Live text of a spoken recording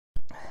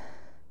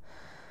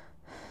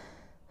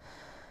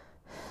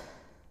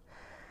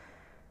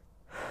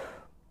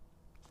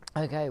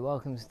Okay,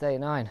 welcome to day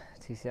 9,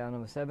 TCR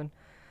number 7.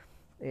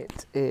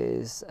 It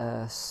is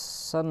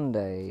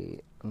Sunday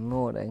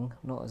morning,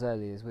 not as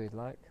early as we'd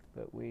like,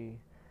 but we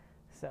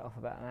set off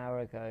about an hour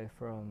ago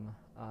from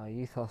our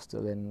youth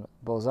hostel in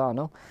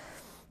Bolzano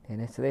in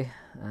Italy,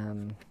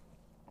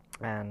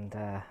 and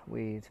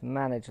we'd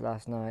managed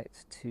last night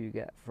to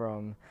get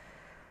from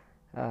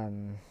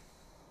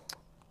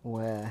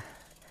where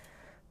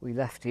we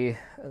left you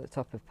at the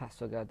top of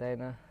Passo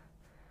Gardena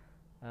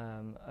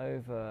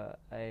over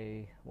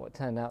what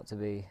turned out to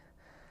be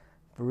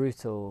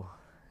brutal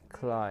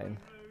climb.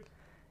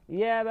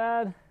 Yeah,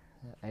 man.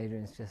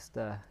 Adrian's just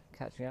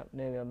catching up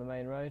nearly on the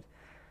main road.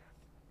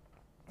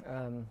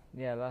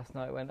 Last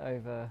night went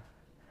over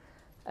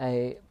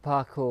a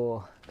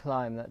parkour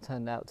climb that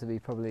turned out to be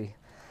probably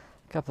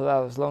a couple of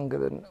hours longer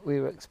than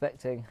we were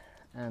expecting,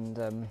 and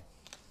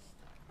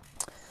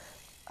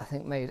I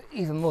think made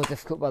even more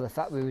difficult by the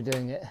fact we were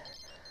doing it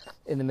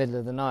in the middle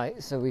of the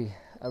night. So we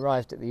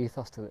arrived at the youth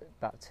hostel at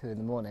about 2 in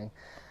the morning.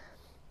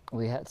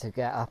 We had to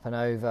get up and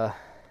over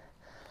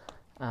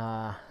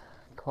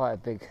quite a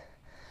big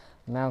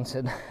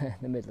mountain in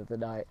the middle of the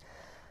night.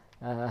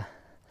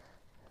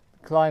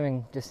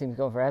 Climbing just seemed to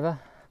go on forever,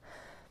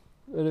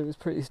 but it was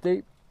pretty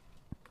steep.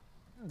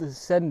 The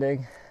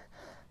descending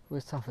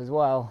was tough as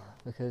well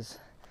because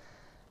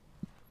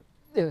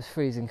it was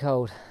freezing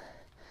cold,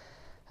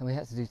 and we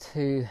had to do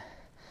 2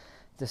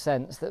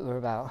 descents that were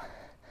about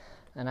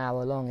an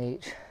hour long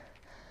each,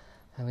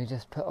 and we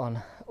just put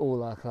on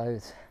all our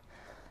clothes,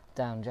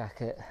 down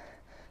jacket,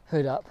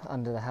 hood up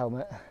under the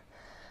helmet.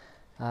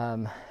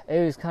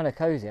 It was kind of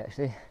cozy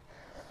actually,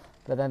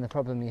 but then the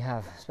problem you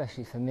have,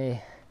 especially for me,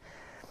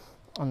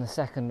 on the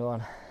second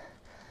one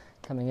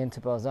coming into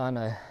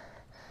Bolzano,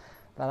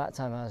 by that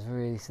time I was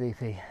really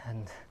sleepy,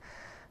 and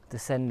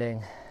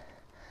descending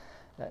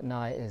at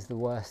night is the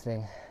worst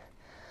thing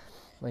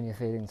when you're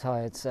feeling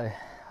tired, so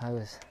I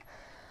was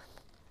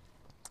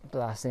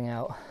blasting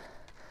out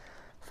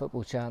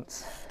football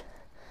chants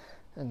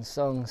and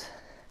songs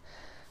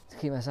to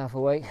keep myself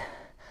awake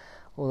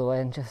all the way,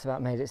 and just about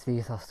made it to the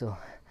youth hostel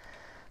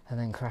and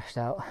then crashed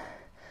out.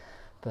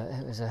 But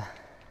it was a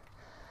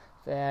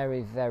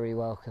very, very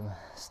welcome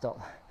stop.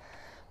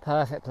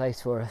 Perfect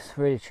place for us,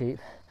 really cheap.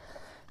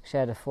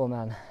 Shared a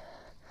 4-man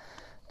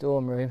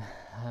dorm room,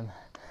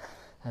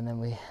 and then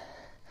we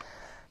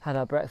had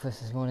our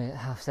breakfast this morning at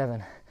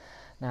 7:30.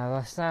 Now,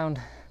 if I sound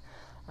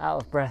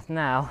out of breath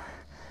now,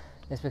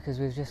 it's because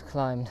we've just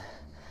climbed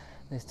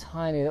this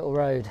tiny little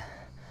road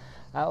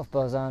out of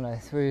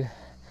Bolzano through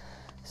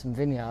some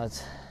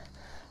vineyards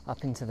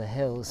up into the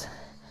hills,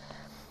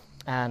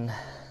 and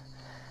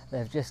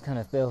they've just kind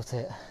of built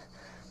it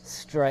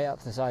straight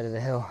up the side of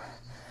the hill.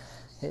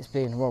 It's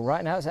been, well,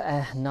 right now it's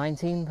at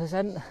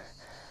 19%.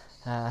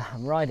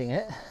 I'm riding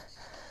it,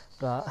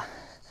 but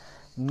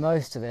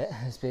most of it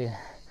has been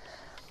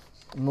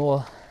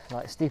more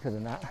like steeper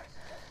than that,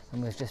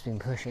 and we've just been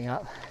pushing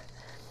up.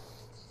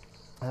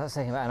 That's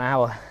taking about an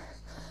hour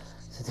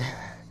to do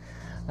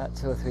that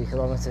 2 or 3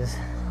 kilometres.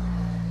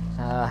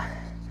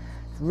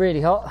 It's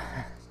really hot,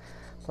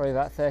 probably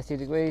about 30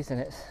 degrees, and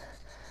it's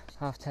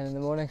 10:30 in the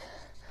morning,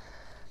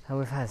 and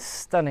we've had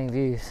stunning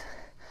views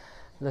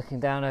looking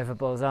down over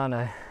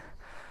Bolzano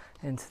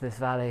into this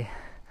valley.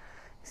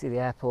 You see the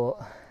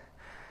airport,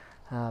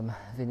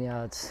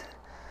 vineyards,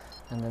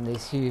 and then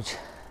these huge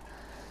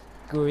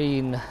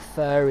green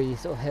furry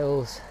sort of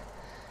hills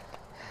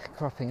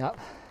cropping up,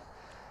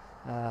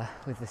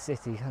 with the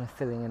city kind of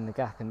filling in the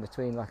gap in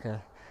between, like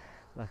a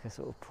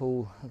sort of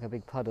pool, like a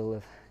big puddle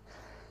of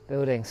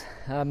buildings.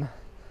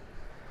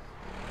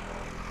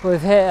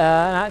 We've hit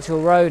an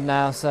actual road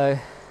now, so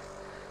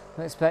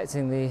I'm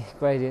expecting the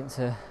gradient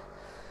to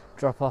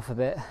drop off a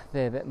bit,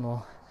 be a bit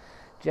more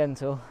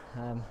gentle,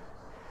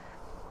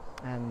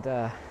 and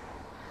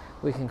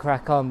we can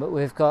crack on. But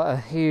we've got a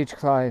huge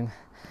climb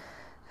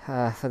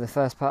for the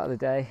first part of the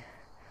day,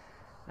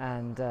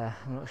 and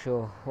I'm not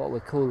sure what we're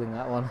calling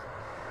that one,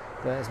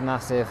 but it's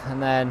massive. And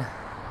then,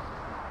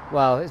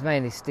 well, it's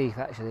mainly steep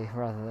actually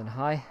rather than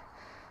high.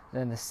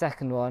 And then the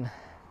second one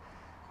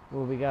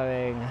we'll be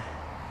going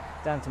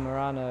down to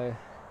Murano,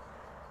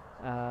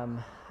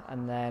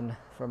 and then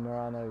from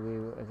Murano we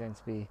are going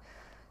to be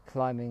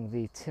climbing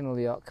the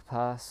Timoleoc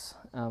Pass,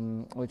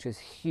 which is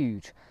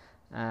huge,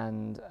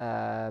 and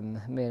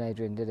me and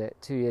Adrian did it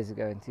 2 years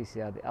ago in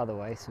TCR the other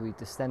way, so we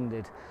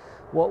descended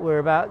what we're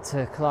about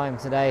to climb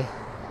today,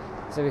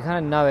 so we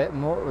kind of know it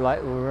more,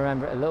 like we'll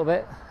remember it a little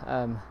bit,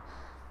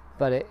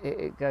 but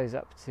it goes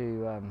up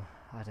to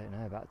I don't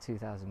know, about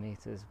 2,000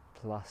 meters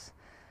plus,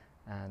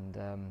 and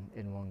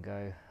in one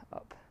go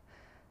up,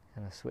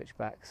 kind of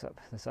switchbacks up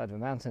the side of a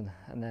mountain,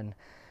 and then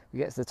we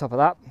get to the top of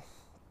that,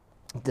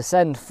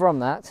 descend from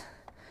that,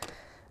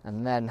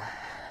 and then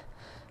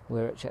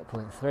we're at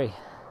checkpoint 3.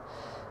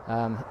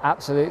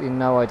 Absolutely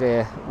no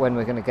idea when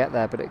we're going to get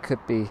there, but it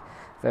could be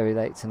very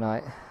late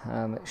tonight.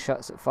 It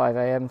shuts at 5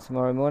 a.m.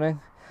 tomorrow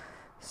morning,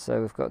 so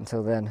we've got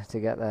until then to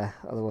get there,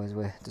 otherwise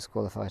we're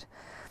disqualified.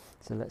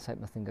 So let's hope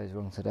nothing goes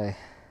wrong today.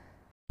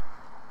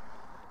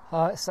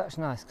 Oh, it's such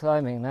nice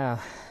climbing now,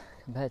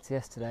 compared to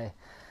yesterday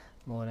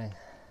morning.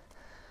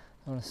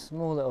 On a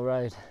small little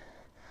road,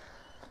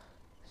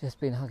 just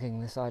been hugging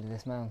the side of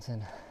this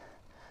mountain,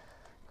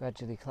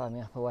 gradually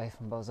climbing up away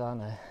from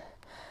Bolzano.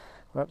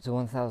 We're up to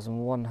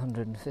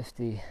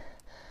 1,150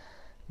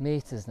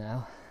 metres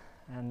now,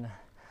 and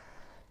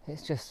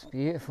it's just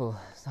beautiful.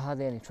 There's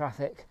hardly any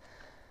traffic,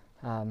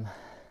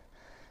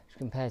 which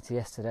compared to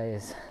yesterday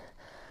is,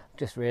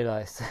 just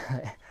realised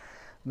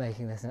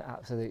making this an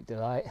absolute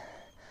delight.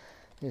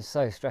 It was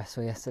so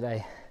stressful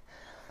yesterday,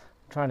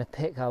 trying to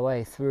pick our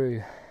way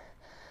through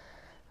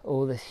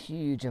all this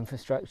huge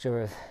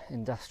infrastructure of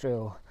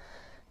industrial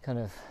kind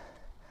of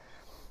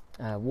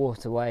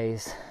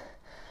waterways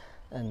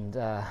and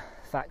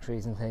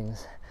factories and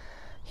things,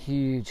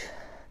 huge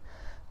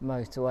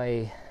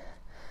motorway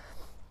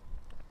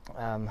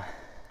kind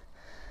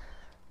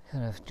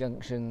of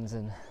junctions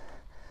and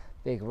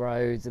big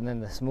roads, and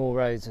then the small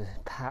roads are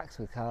packed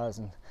with cars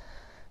and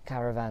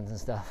caravans and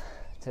stuff.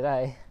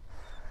 Today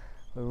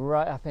we're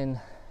right up in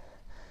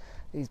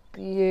these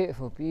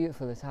beautiful,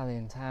 beautiful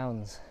Italian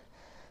towns,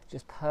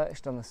 just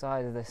perched on the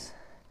side of this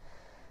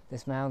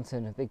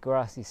mountain, a big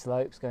grassy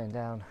slopes going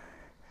down,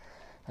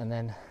 and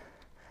then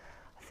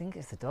I think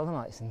it's the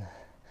Dolomites in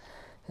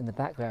the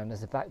background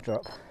as a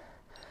backdrop.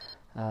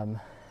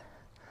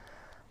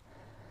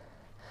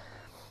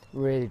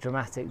 Really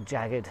dramatic,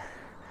 jagged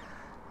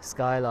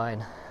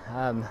skyline,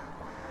 and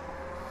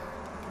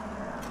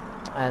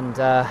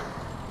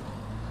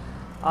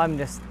I'm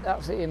just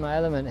absolutely in my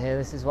element here.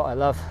 This is what I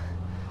love.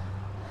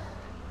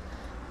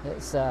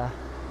 It's a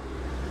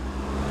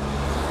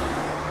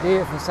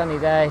beautiful sunny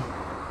day.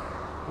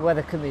 The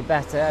weather couldn't be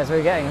better. As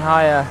we're getting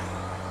higher,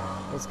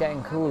 it's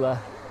getting cooler.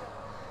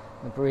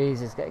 The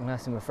breeze is getting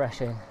nice and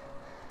refreshing.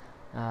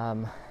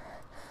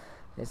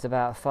 It's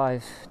about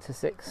 5 to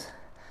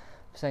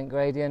 6%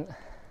 gradient,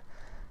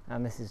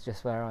 and this is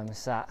just where I'm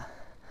sat,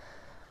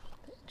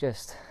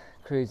 just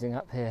cruising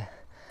up here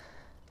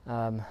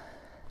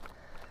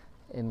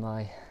in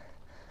my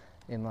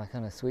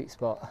kind of sweet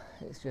spot.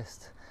 It's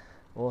just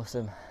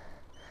awesome.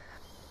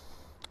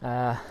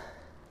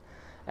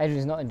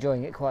 Adrian's not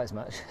enjoying it quite as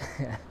much.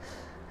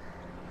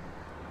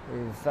 We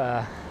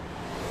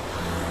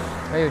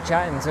were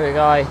chatting to a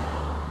guy,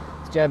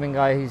 a German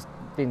guy who's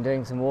been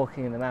doing some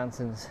walking in the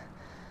mountains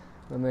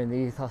when we were in the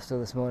youth hostel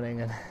this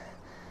morning, and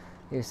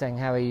he was saying,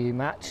 how are you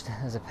matched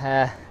as a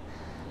pair?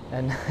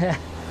 And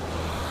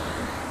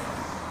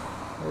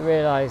we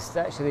realised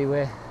actually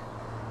we're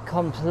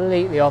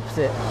completely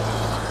opposite.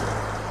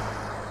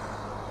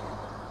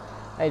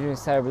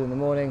 Adrian's terrible in the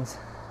mornings,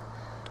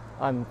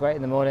 I'm great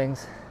in the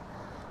mornings,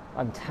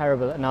 I'm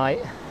terrible at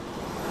night.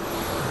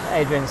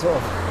 Adrian sort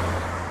of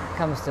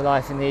comes to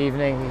life in the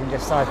evening, he can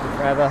just cycle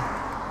forever.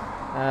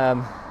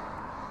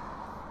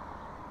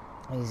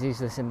 He's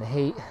useless in the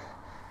heat.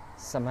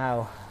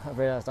 Somehow I've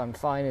realised I'm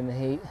fine in the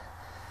heat.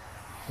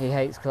 He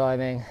hates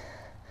climbing,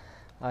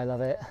 I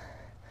love it.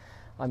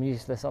 I'm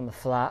useless on the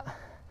flat,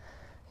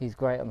 he's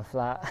great on the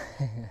flat.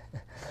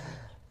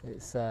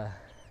 It's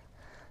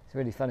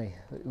really funny.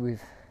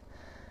 We've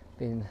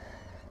been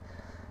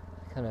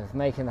kind of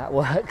making that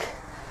work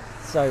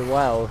so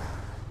well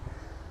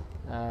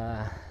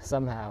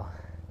somehow.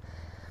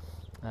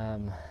 I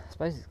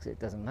suppose it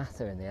doesn't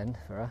matter in the end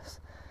for us.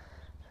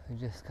 We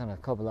just kind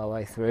of cobble our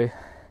way through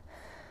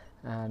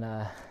and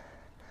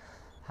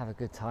have a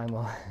good time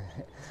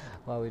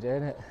while we're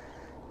doing it.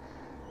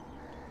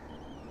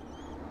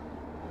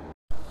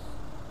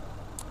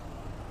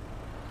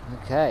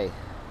 Okay,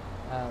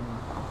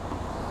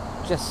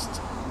 just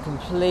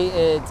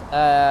completed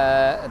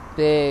a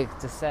big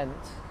descent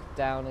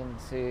down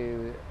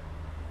into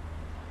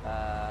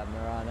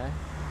Murano.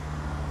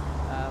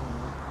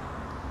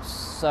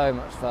 So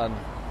much fun,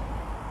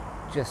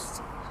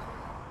 just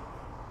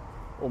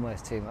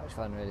almost too much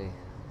fun, really.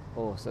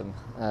 Awesome.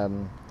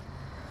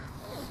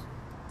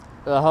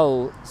 The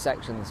whole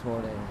section this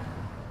morning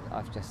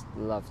I've just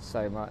loved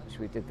so much.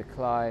 We did the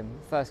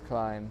first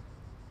climb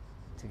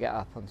to get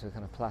up onto a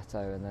kind of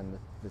plateau, and then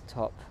the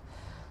top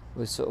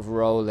was sort of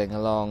rolling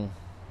along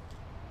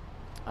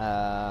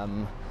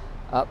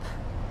up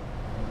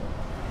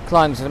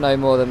climbs for no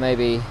more than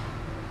maybe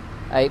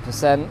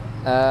 8%,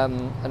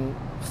 and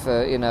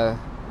for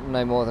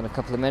no more than a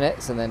couple of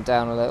minutes, and then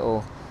down a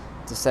little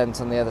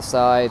descent on the other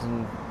side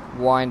and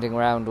winding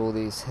around all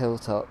these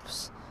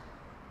hilltops,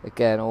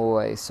 again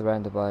always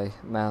surrounded by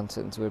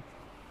mountains. We're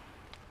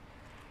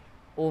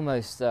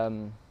almost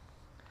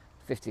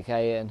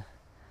 50k in,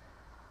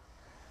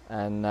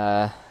 and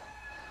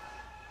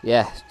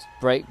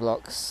brake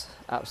blocks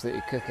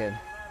absolutely cooking.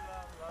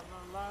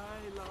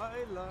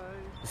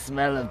 The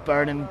smell of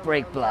burning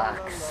brake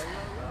blocks.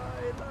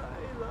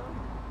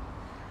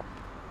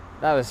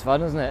 That was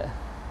fun, wasn't it?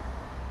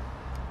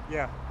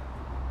 Yeah.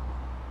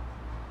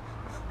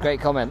 Great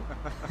comment.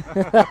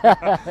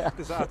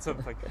 Does that add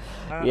something?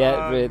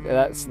 Yeah,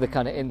 that's the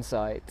kind of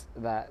insight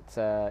that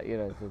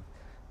the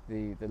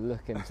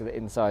look into the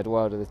inside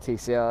world of the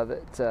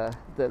TCR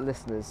that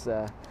listeners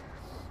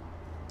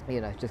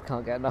just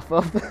can't get enough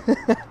of.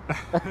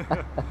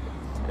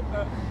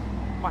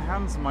 My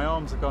hands and my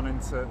arms have gone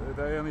into.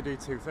 They only do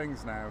two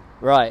things now.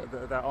 Right.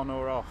 They're on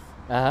or off.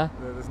 Uh huh.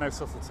 There's no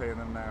subtlety in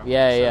them now.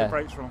 Yeah, so yeah. the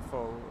brakes are on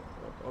full,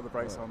 or the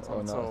brakes aren't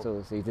on Not at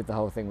all. So you did the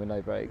whole thing with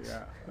no brakes.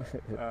 Yeah.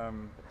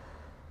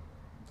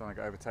 Then I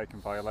got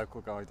overtaken by a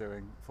local guy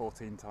doing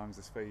 14 times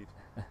the speed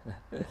off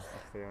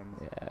the end.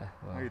 Yeah.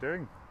 Well, How are you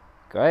doing?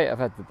 great. I've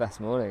had the best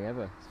morning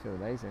ever. I feel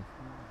amazing.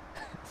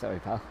 Sorry,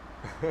 pal.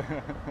 You're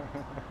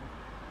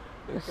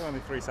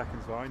only 3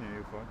 seconds behind you.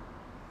 You're fine.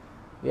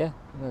 Yeah.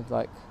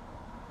 Like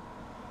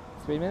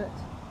 3 minutes.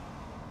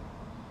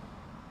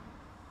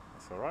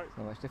 That's all right.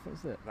 Not much difference,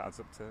 is it? That adds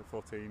up to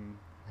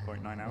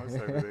 14.9 hours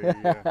over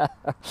the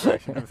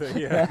duration of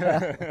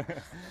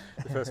the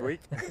first week.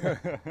 No,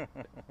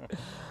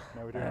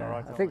 we're doing all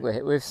right. I think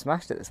we've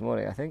smashed it this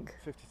morning. I think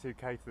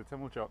 52k to the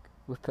Timmeljock.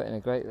 we've put in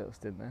a great little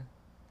stint there.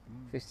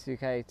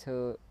 52k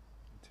to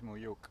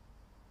Timmeljock.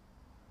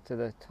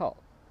 the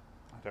top.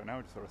 I don't know.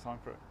 I just saw a sign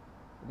for it.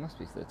 It must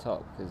be to the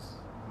top because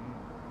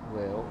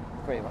we're all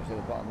pretty much at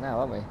the bottom now,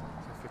 aren't we?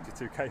 So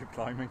 52k of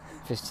climbing.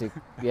 52.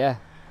 Yeah.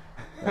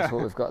 That's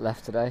what we've got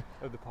left today.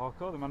 Of the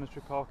parkour, the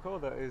mandatory parkour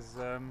that is.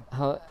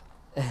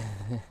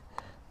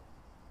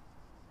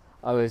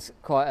 I was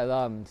quite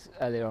alarmed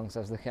earlier on because I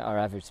was looking at our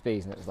average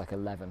speeds and it was like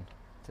 11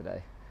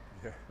 today.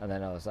 Yeah. And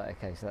then I was like,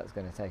 okay, so that's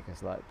going to take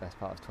us like best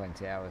part of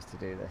 20 hours to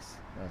do this.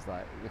 And I was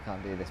like, we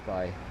can't do this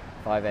by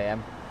 5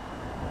 a.m.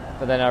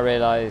 But then I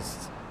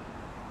realised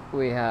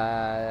we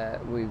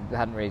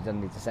hadn't really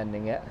done the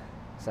descending yet.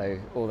 So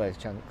all those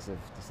chunks of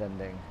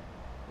descending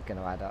are going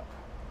to add up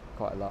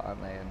quite a lot,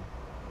 aren't they? And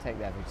take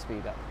the average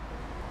speed up.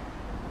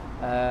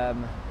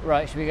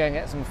 Right, should we go and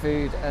get some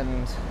food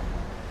and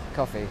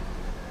coffee?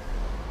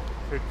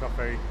 Food,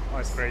 coffee,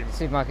 ice cream.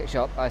 Supermarket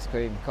shop, ice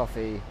cream,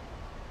 coffee.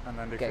 And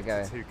then do Get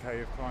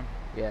 52k of climb.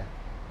 Yeah,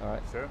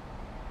 alright. Sure.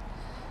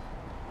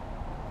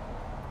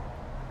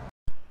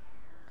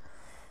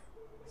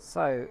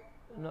 So,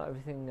 not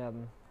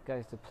everything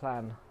goes to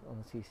plan on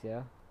the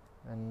TCR,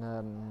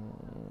 and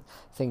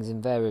things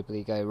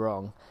invariably go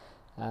wrong.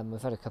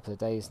 We've had a couple of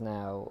days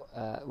now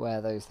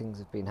where those things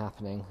have been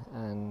happening,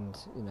 and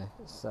you know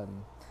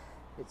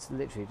it's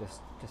literally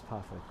just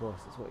par for the course.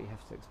 It's what you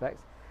have to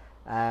expect.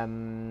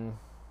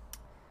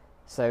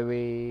 So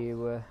we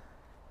were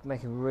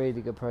making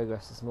really good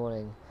progress this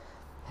morning,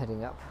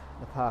 heading up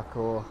the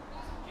parkour.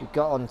 We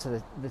got onto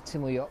the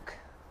Timmeljock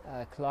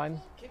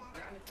climb,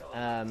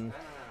 and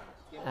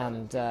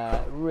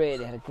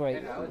really had a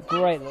great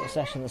little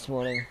session this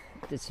morning.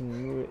 Got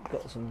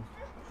some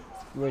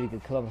really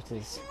good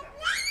kilometres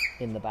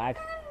in the bag.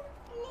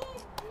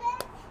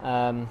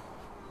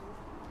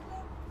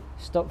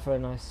 Stopped for a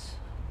nice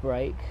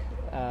break,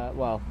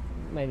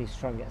 mainly to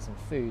try and get some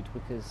food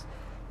because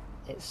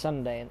it's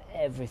Sunday and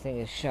everything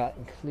is shut,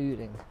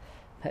 including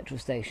petrol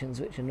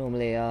stations, which are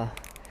normally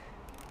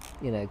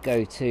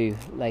go to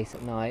late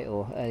at night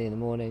or early in the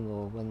morning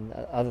or when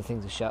other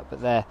things are shut, but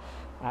they're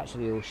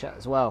actually all shut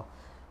as well.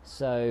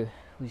 So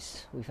we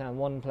found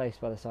one place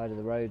by the side of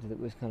the road that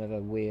was kind of a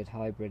weird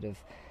hybrid of,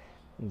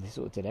 they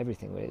sort of did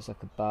everything really. It's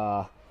like a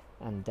bar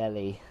and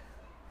deli,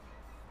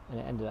 and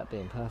it ended up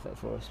being perfect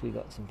for us. We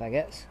got some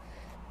baguettes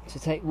to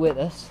take with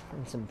us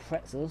and some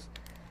pretzels,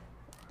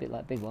 a bit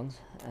like big ones,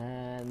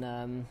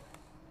 and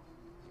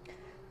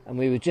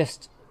we were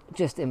just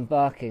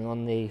embarking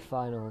on the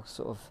final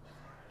sort of,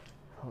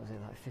 what was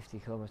it, like 50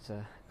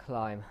 kilometre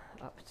climb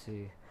up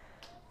to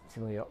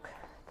Timmeljock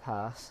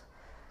Pass,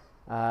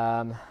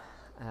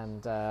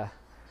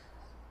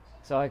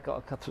 so I got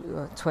a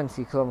couple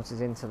 20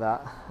 kilometres into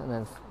that, and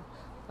then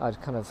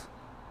I'd kind of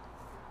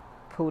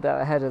pulled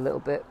out ahead a little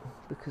bit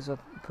because I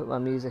put my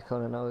music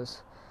on and I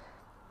was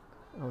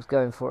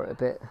going for it a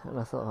bit, and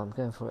I thought, I'm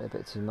going for it a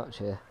bit too much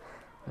here.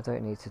 I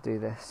don't need to do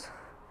this.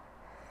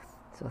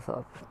 So I thought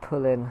I'd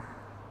pull in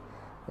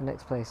the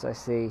next place I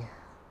see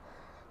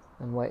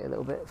and wait a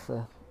little bit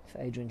for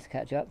Adrian to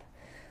catch up.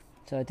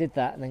 So I did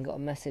that and then got a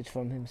message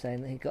from him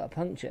saying that he got a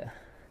puncture,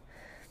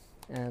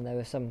 and there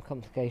were some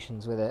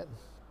complications with it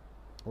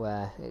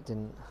where it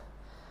didn't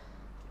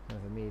kind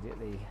of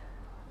immediately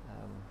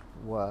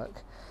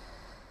work.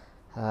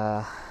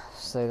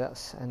 So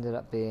that's ended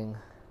up being,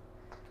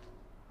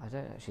 I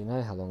don't actually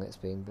know how long it's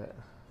been, but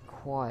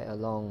quite a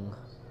long,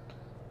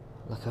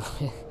 like a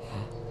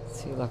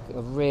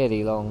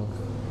really long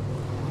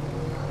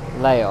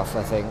layoff,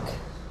 I think.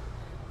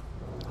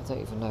 I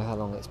don't even know how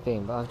long it's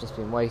been, but I've just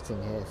been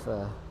waiting here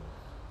for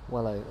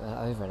well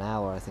over an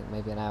hour, I think,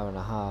 maybe an hour and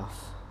a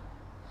half.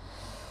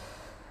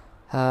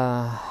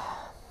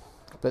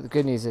 But the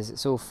good news is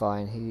it's all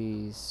fine.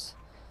 He's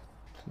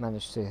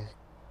managed to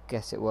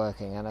get it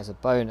working, and as a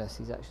bonus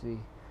he's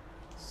actually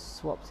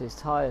swapped his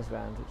tyres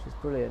round, which is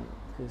brilliant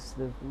because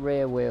the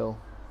rear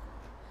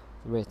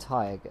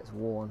tyre gets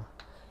worn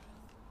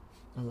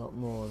a lot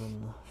more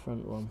than the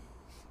front one.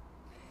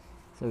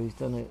 So he's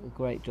done a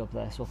great job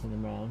there swapping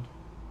them round.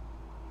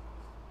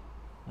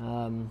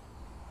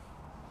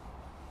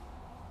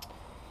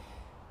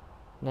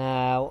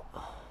 Now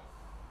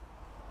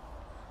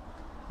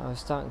I was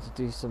starting to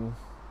do some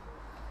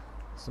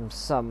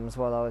sums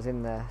while I was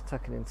in there,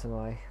 tucking into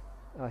my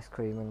ice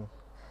cream and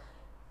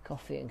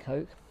coffee and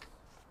Coke.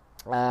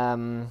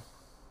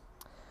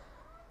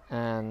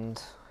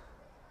 And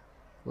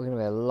we're going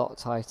to be a lot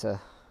tighter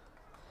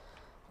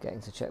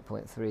getting to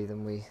checkpoint 3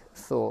 than we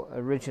thought.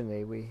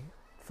 Originally we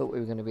thought we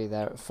were going to be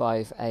there at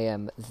 5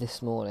 a.m.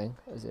 this morning,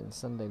 as in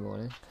Sunday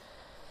morning.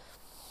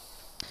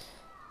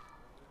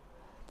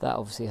 That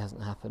obviously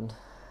hasn't happened.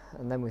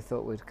 And then we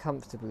thought we'd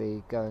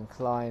comfortably go and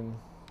climb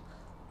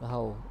the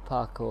whole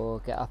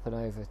parkour, get up and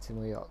over to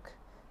Moyok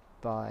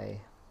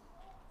by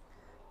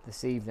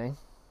this evening.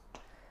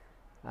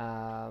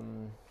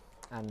 And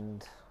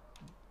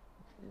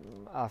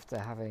after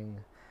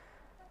having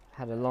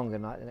had a longer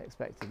night than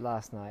expected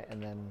last night,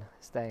 and then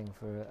staying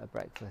for a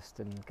breakfast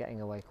and getting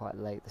away quite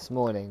late this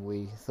morning,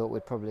 we thought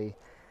we'd probably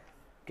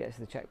get to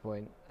the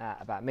checkpoint at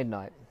about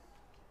midnight.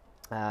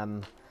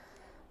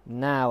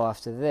 Now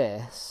after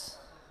this,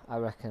 I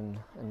reckon,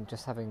 and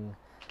just having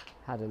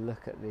had a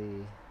look at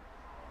the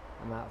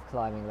amount of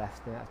climbing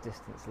left, the amount of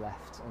distance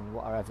left, and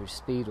what our average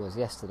speed was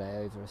yesterday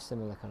over a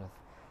similar kind of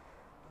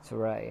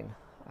terrain,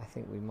 I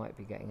think we might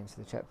be getting into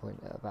the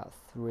checkpoint at about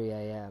 3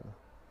 a.m.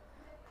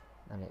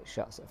 and it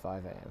shuts at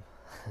 5 a.m.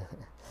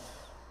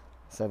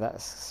 So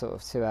that's sort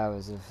of 2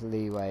 hours of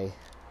leeway,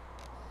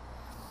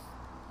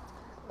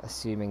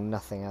 assuming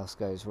nothing else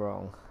goes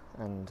wrong.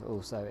 And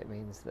also it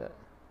means that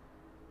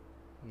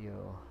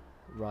you're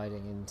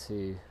riding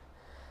into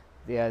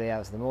the early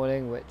hours of the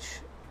morning,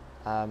 which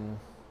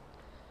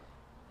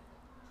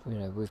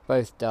we've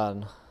both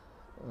done.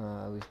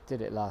 We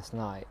did it last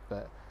night,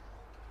 but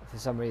for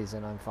some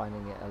reason I'm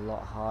finding it a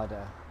lot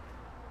harder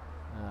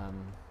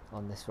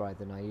on this ride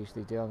than I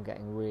usually do. I'm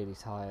getting really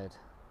tired,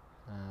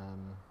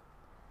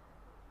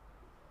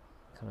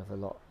 kind of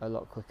a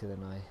lot quicker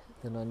than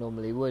I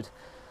normally would.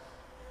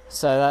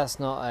 So that's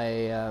not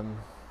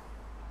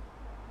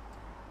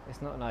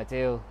it's not an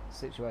ideal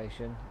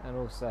situation, and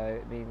also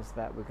it means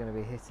that we're going to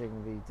be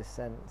hitting the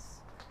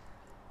descents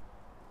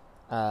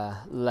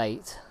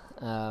late,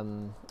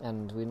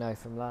 and we know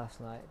from last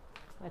night.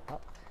 Hi,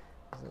 pup.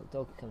 There's a little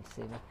dog come to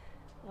see me.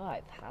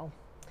 Alright, pal.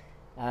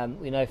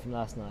 We know from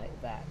last night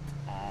that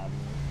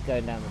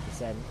going down the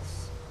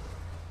descents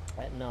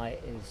at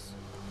night is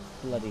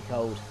bloody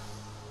cold,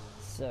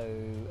 so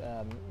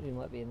we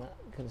might be in that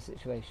kind of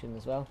situation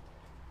as well.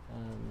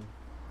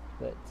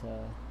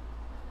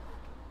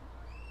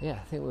 Yeah,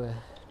 I think we're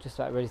just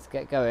about ready to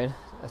get going.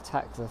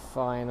 Attack the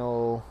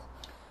final.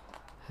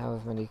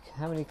 How many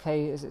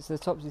K is it to the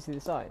top? Do you see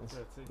the signs?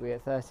 30. We're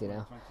at 30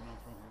 now. 29 from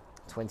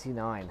here.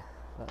 29.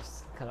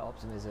 That's the kind of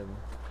optimism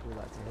we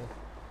like to hear.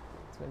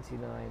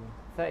 29,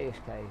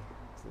 30ish K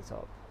to the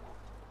top.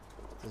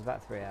 So it's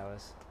about 3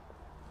 hours.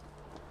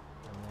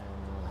 And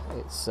then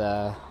it's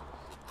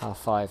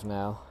 5:30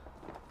 now.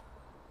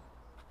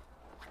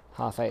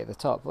 8:30 at the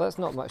top. Well, that's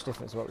not much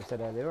difference to what we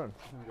said earlier on.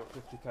 And we've got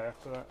 50k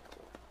after that.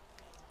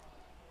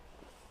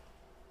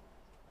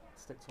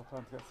 Stick to our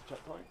plan to get to the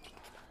checkpoint.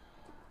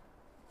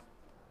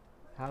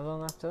 How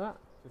long after that?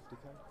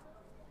 50k.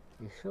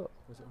 You sure?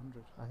 Was it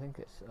 100? I think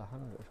it's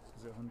 100.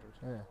 Is it 100?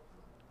 Yeah.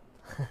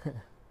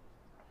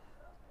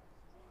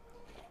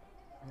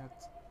 Yeah,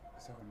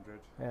 it's 100.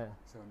 Yeah.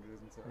 It's 100,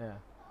 isn't it? Yeah.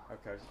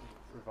 Okay.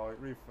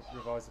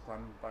 Revise the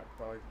plan back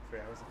by 3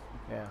 hours.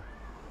 Yeah.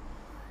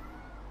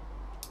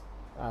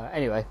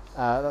 Anyway,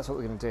 that's what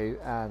we're going to do,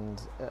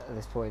 and at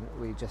this point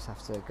we just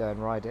have to go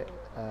and ride it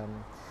the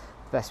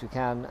best we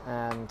can,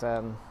 and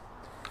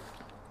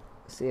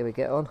see how we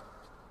get on.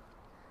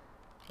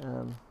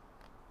 So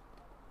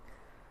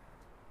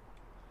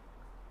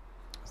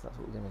that's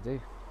what we're going to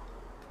do.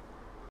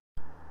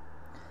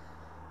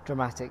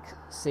 Dramatic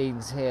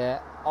scenes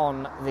here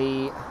on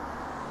the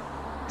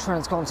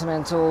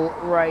Transcontinental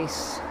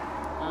race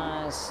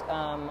as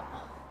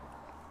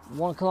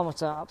 1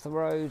 kilometre up the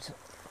road,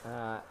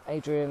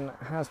 Adrian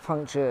has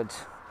punctured.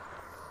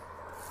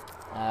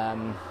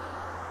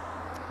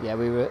 Yeah,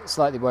 we were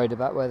slightly worried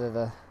about whether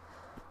the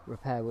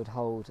repair would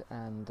hold,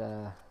 and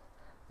the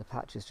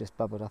patch has just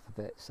bubbled up a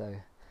bit, so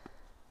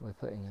we're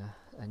putting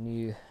a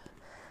new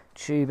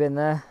tube in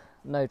there.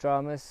 No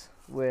dramas,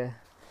 we're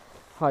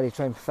highly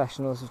trained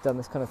professionals who've done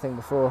this kind of thing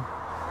before.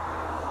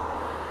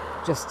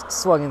 Just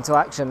swung into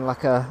action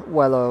like a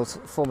well-oiled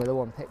Formula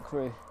 1 pit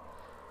crew.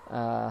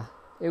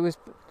 It was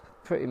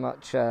pretty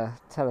much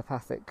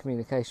telepathic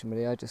communication,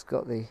 really. I just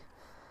got the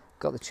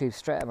tube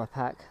straight out of my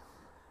pack,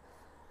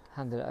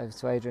 handed it over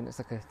to Adrian. It's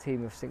like a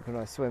team of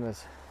synchronised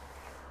swimmers.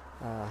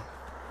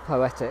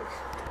 Poetic,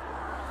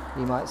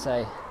 you might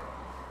say.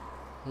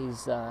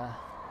 He's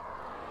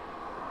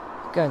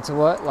going to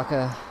work like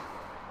a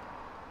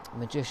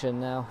magician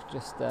now.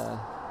 Just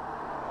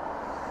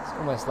it's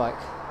almost like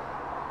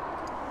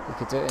he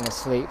could do it in his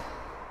sleep,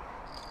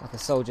 like a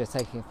soldier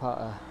taking apart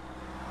a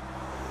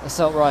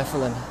assault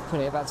rifle and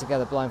putting it back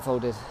together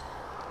blindfolded.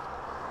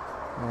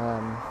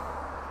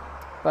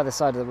 By the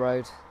side of the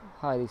road,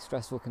 highly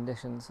stressful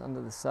conditions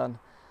under the sun,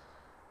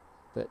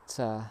 but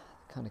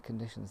kind of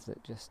conditions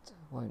that just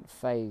won't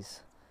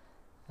faze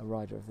a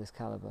rider of this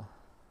calibre.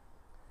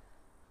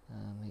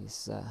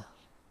 He's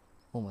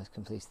almost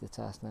completed the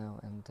task now,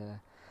 and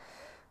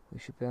we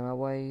should be on our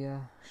way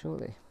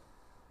shortly.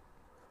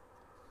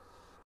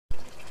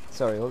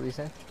 Sorry, what were you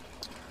saying?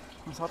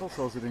 The saddle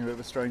soles are doing a bit of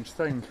a strange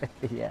thing.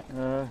 Yeah.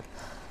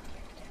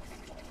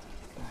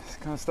 It's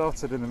kind of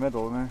started in the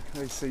middle, and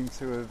they seem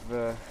to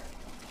have.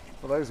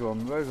 Well, those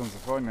ones are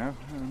fine now,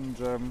 and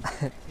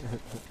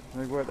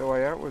they've worked their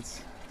way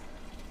outwards.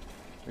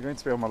 They're going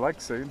to be on my leg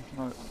soon,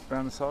 like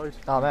round the side.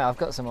 Oh mate, I've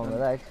got some on my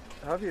leg.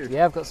 Have you?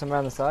 Yeah, I've got some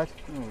round the side.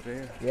 Oh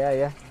dear.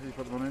 Yeah. Have you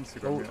put them on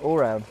Instagram yet? All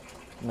round.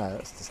 No,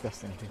 that's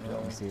disgusting. People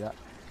don't want to see that.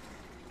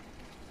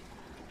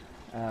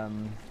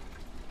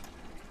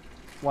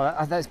 Well,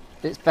 I think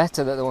it's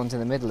better that the ones in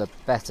the middle are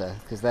better,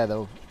 because they're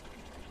the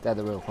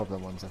real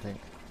problem ones, I think.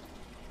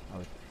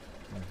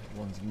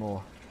 One's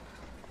more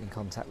in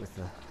contact with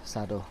the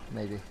saddle,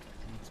 maybe.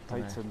 It's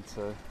patent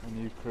a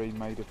new cream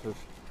made up of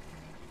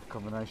a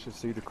combination of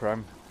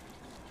Sudocrem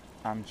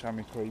and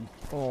chamois cream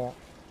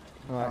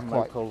and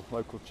local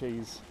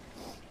cheese.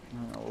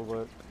 That will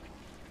work.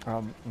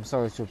 I'm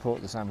sorry to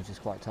report the sandwich is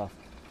quite tough.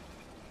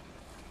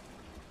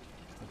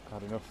 I've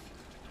had enough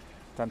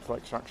dental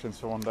extractions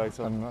for one day,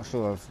 so I'm not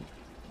sure of.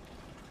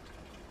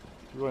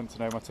 You weren't to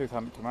know my tooth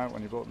hadn't come out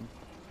when you bought them.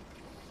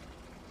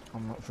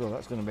 I'm not sure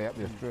that's going to be up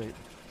your street.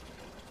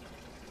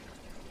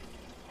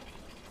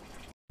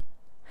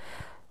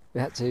 We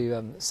had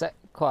to set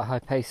quite a high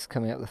pace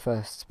coming up the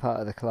first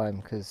part of the climb,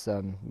 because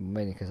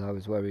mainly because I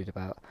was worried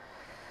about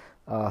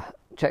our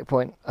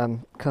checkpoint,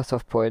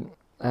 cut-off point,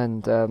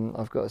 and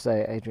I've got to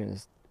say Adrian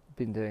has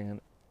been doing an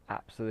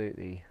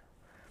absolutely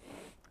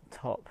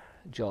top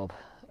job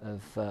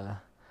of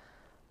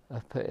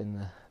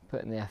putting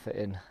the effort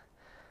in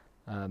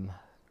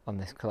on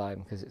this climb,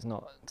 because it's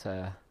not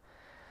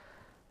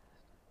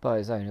by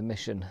his own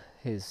admission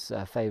his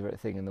favourite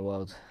thing in the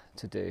world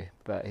to do,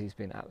 but he's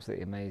been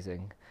absolutely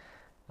amazing.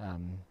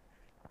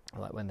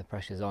 Like when the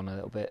pressure's on a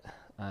little bit,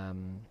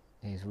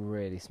 he's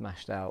really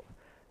smashed out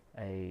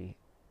a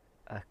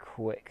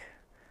quick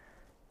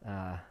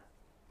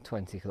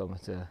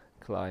 20-kilometre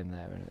climb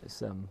there, and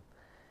it's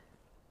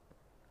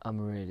I'm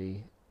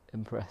really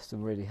impressed.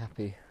 I'm really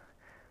happy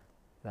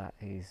that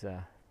he's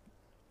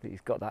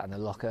got that in the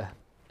locker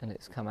and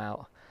it's come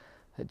out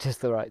at just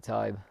the right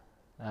time.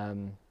 I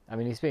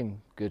mean, he's been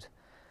good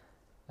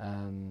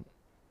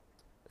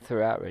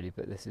throughout really,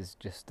 but this is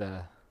just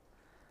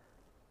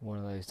one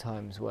of those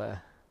times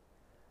where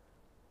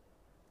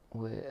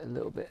we're a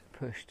little bit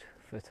pushed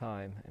for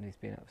time, and he's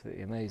been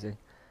absolutely amazing.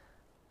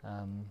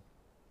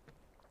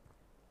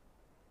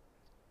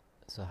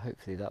 So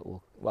hopefully that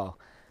will, well,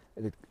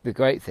 the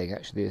great thing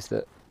actually is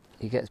that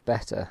he gets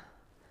better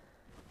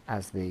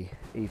as the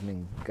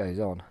evening goes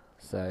on.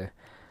 So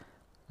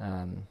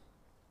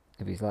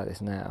if he's like this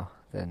now,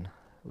 then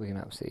we can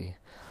absolutely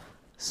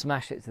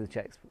smash it to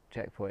the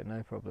checkpoint,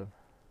 no problem.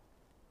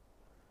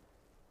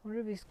 I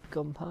wonder if he's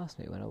gone past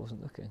me when I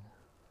wasn't looking.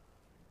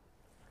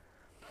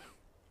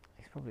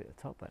 He's probably at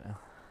the top by now.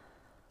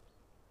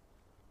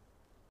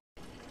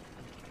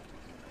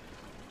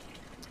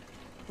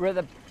 We're at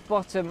the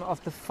bottom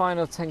of the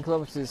final 10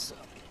 kilometres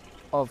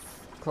of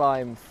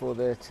climb for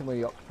the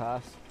Timoleok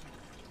Pass,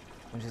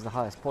 which is the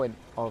highest point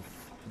of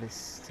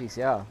this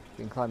TCR.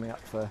 Been climbing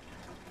up for a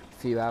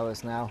few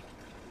hours now.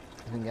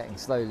 It's been getting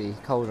slowly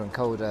colder and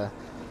colder.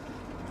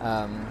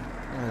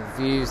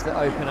 Views that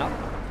open up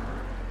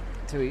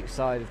to each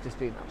side have just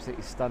been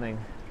absolutely stunning.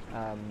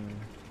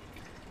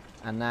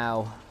 And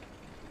now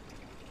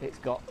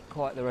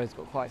the road's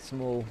got quite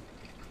small,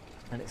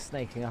 and it's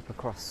snaking up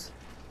across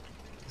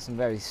some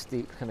very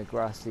steep kind of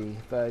grassy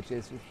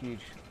verges with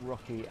huge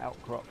rocky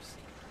outcrops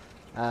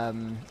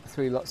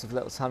through lots of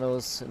little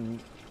tunnels,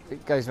 and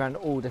it goes around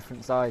all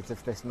different sides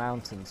of this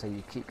mountain, so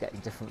you keep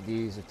getting different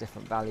views of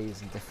different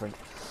valleys and different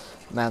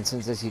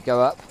mountains as you go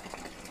up.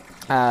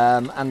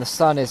 And the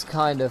sun is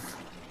kind of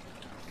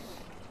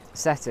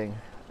setting.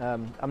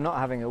 I'm not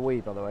having a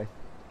wee, by the way.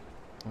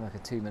 I'm like a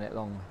 2-minute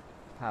long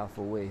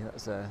powerful wee.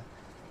 That's a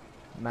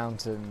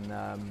mountain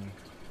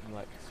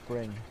like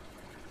spring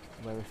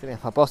where we're filling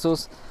up our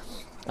bottles.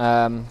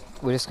 We're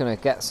just going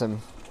to get some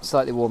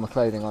slightly warmer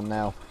clothing on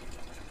now,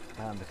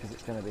 because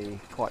it's going to be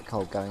quite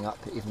cold going up.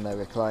 Even though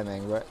we're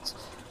climbing,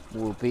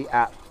 we'll be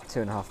at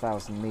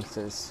 2,500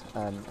 metres,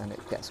 and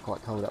it gets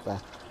quite cold up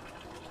there.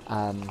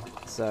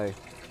 So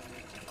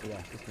yeah,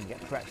 just going to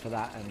get prepped for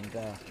that and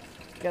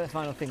get the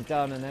final thing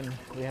done, and then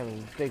we have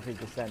a big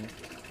descent,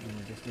 and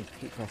we just need to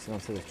keep pressing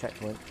on to this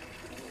checkpoint.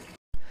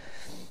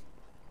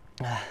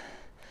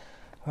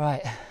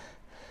 Right,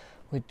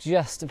 we're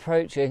just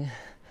approaching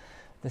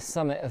the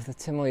summit of the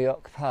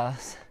Timoleok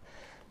Pass.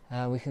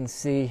 We can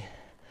see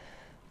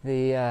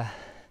the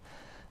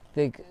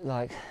big,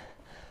 like,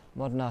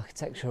 modern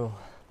architectural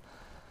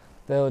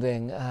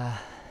building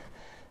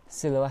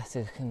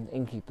silhouetted in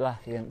inky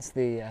black against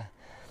the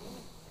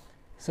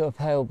sort of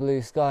pale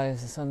blue sky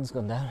as the sun's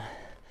gone down.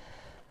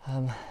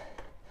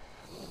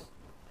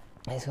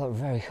 It's got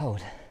very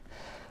cold.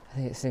 I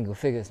think it's single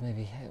figures,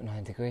 maybe 8 or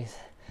 9 degrees.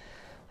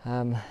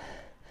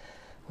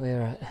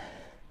 We're at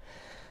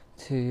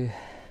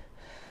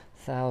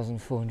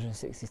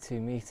 2,462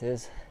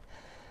 metres.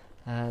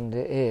 and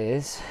it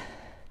is,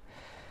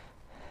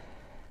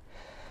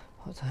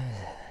 what time is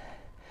it?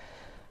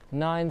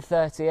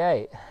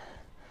 9:38.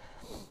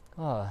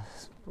 Oh,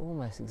 it's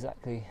almost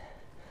exactly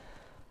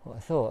what I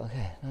thought.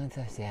 Okay,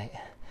 9:38.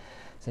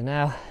 So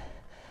now,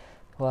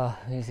 well,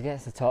 we need to get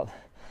to the top.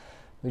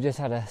 We just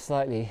had a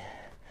slightly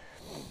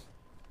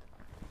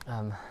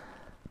oh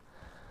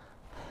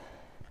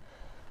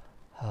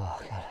god,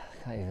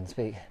 I can't even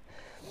speak.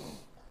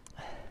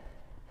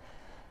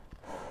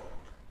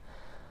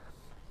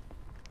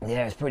 The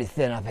air is pretty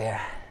thin up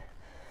here.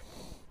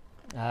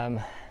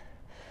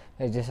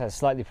 We just had a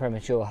slightly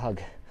premature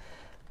hug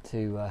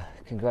to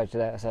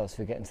congratulate ourselves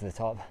for getting to the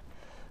top,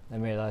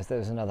 and realised there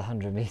was another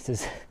 100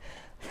 metres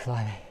of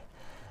climbing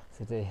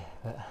to do.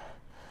 But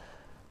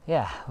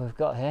yeah, we've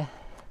got here,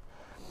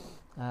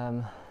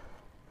 and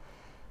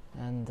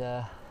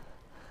now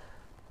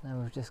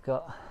we've just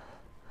got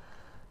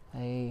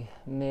a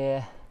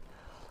mere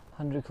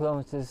 100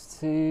 kilometres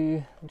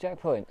to Jack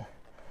Point.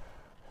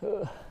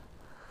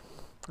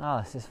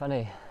 This is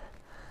funny.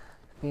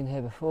 I've been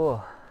here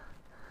before.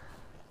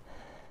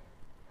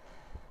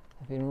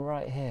 I've been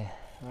right here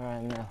where I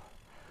am now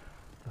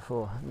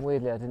before. And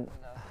weirdly, I didn't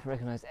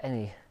recognise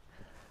any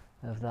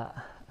of that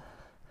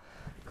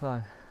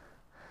climb.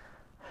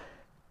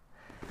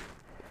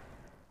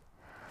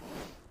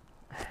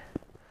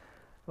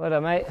 Well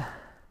done, mate.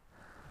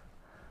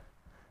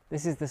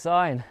 This is the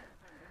sign.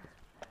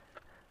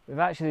 We've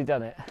actually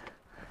done it.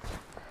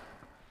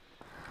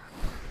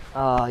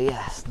 Oh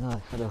yes,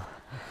 nice pedal.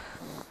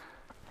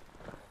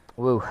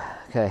 Woo,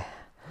 okay.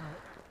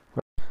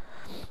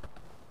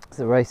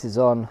 The race is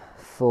on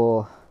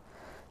for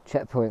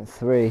checkpoint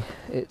 3.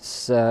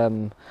 It's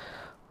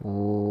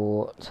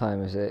what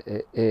time is it?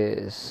 It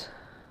is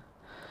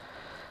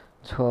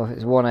 12.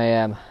 It's 1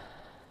 a.m.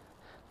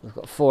 We've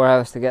got 4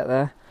 hours to get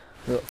there.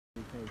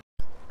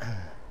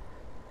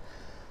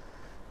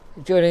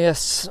 Joining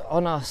us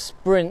on our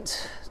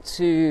sprint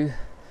to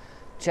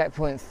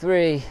checkpoint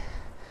 3.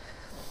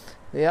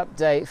 The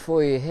update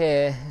for you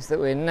here is that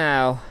we're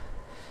now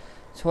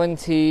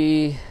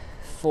 24k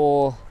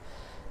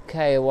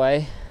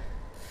away.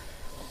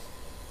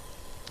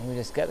 Let me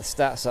just get the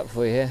stats up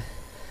for you here.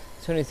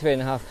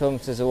 23.5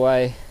 kilometres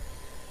away.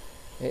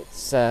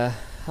 It's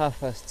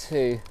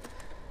 2:30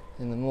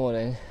 in the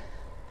morning,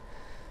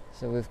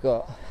 so we've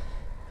got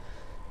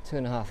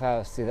 2.5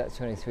 hours to do that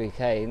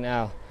 23k.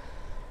 Now,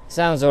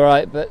 sounds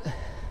alright, but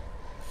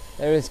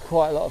there is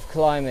quite a lot of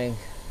climbing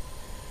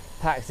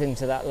packed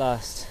into that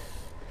last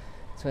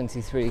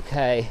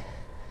 23k.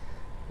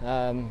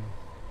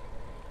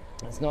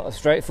 It's not as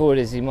straightforward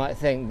as you might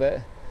think,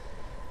 but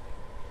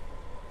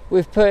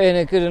we've put in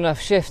a good enough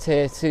shift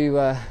here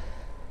to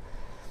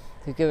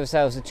give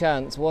ourselves a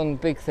chance. One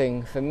big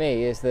thing for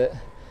me is that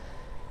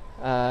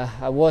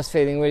I was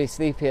feeling really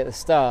sleepy at the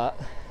start,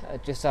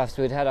 just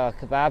after we'd had our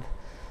kebab,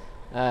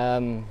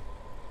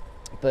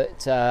 but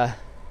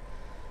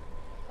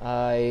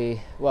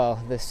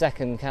the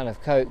second can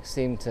of Coke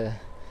seemed to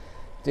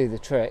do the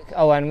trick.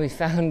 Oh, and we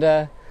found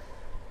a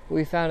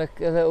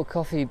little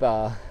coffee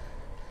bar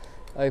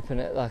open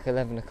at like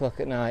 11 o'clock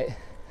at night,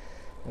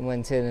 and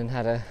went in and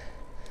had a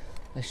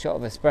shot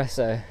of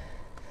espresso.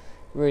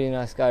 Really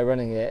nice guy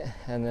running it,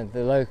 and then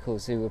the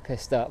locals who were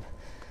pissed up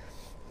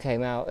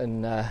came out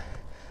and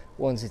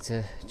wanted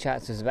to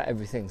chat to us about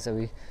everything, so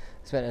we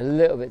spent a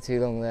little bit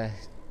too long there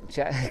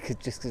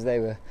just because they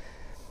were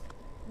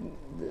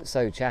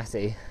so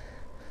chatty.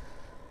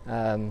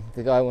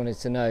 The guy wanted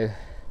to know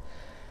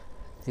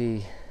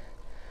the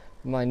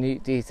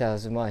minute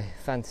details of my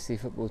fantasy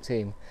football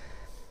team,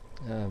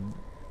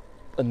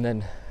 and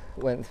then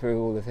went through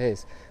all of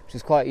his, which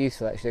was quite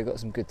useful actually. I got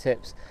some good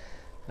tips,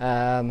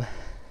 but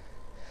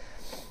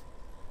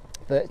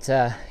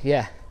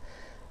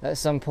at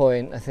some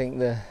point I think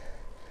the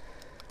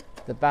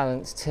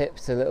balance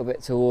tipped a little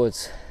bit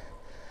towards,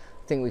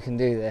 I think we can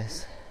do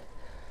this.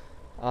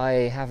 I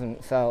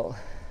haven't felt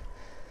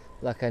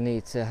like I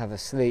need to have a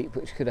sleep,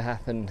 which could have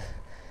happened,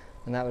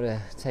 and that would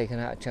have taken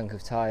out a chunk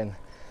of time.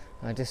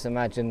 I just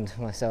imagined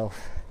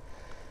myself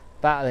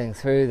battling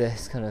through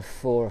this kind of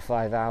 4 or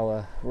 5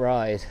 hour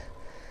ride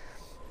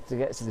to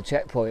get to the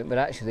checkpoint, but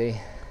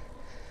actually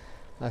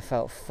I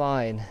felt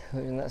fine,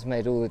 and that's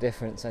made all the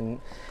difference. I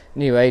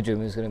knew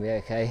Adrian was going to be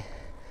okay.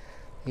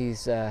 He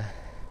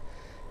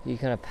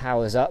kind of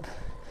powers up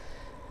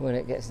when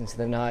it gets into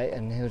the night,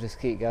 and he'll just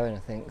keep going, I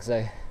think.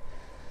 So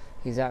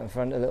he's out in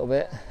front a little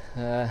bit,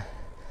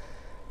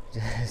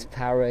 just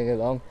powering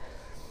along.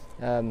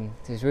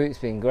 His route's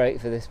been great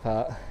for this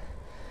part.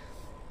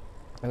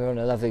 We're on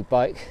a lovely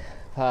bike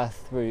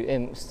path through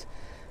Imst,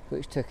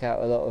 which took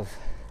out a lot of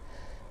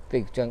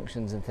big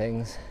junctions and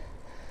things.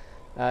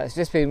 It's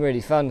just been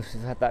really fun.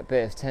 We've had that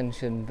bit of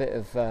tension, bit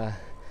of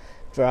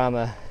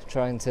drama,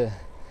 trying to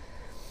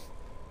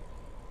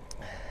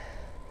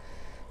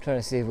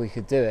see if we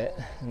could do it.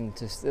 And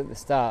just at the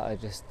start, I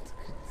just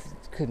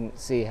couldn't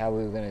see how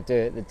we were going to do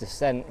it. The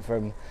descent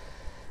from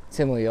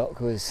Timuljok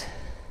was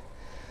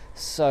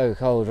so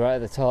cold right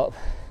at the top,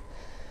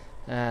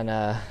 and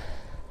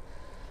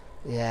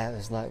yeah, it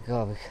was like,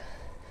 God,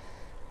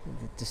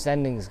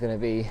 descending is going to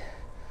be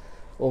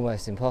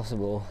almost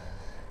impossible,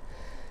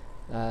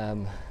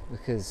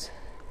 because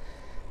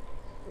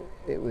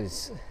it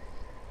was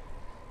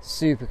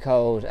super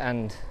cold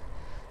and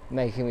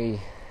making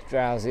me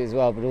drowsy as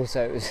well, but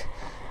also it was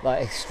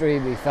like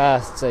extremely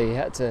fast, so you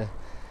had to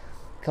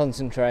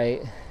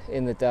concentrate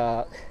in the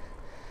dark,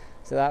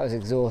 so that was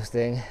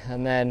exhausting.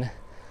 And then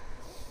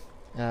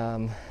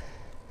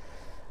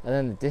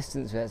the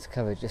distance we had to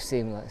cover just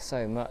seemed like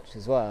so much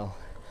as well.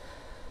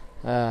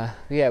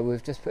 Yeah,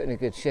 we've just put in a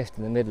good shift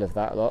in the middle of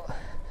that lot,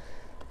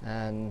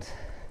 and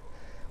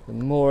we're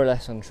more or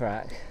less on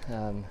track.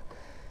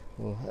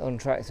 We're on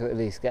track to at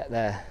least get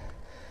there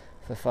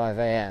for 5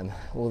 a.m,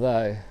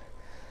 although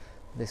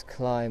this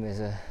climb is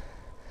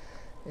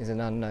an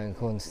unknown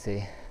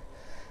quantity.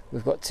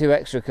 We've got 2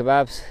 extra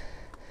kebabs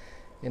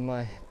in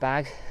my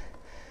bag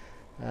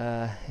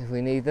if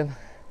we need them.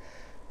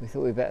 We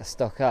thought we'd better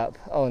stock up.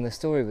 Oh, and the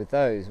story with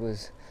those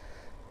was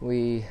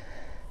we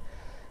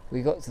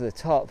got to the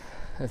top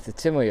of the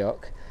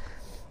Timoyok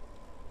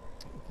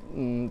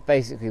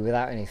basically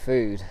without any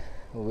food.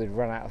 We'd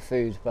run out of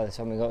food by the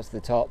time we got to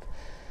the top,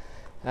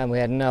 and we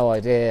had no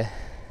idea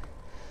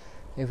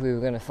if we were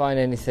going to find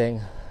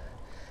anything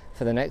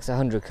for the next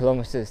 100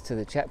 kilometers to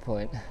the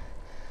checkpoint.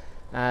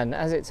 And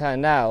as it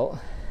turned out,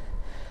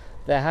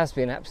 there has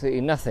been absolutely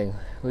nothing.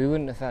 We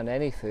wouldn't have found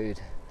any food.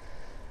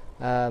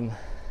 And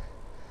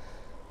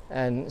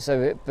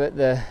so, but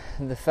the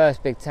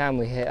first big town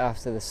we hit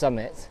after the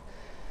summit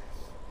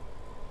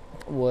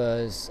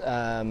was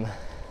what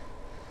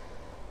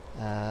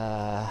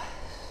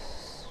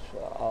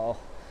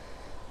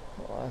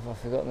have I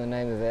forgotten the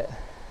name of it?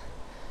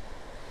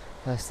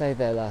 I stayed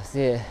there last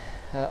year,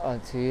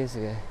 2 years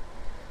ago.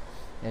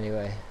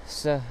 Anyway,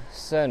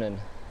 Cernan,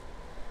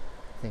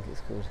 I think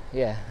it's called.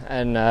 Yeah,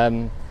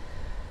 and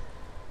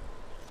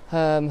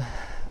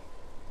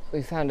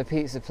we found a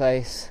pizza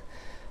place.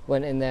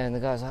 Went in there and the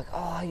guy was like,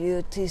 "Oh,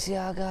 you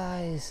TCR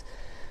guys,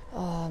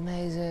 oh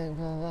amazing,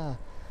 blah blah."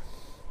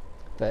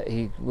 But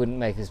he wouldn't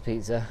make us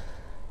pizza.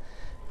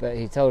 But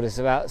he told us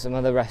about some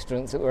other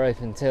restaurants that were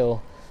open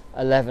till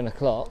 11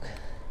 o'clock,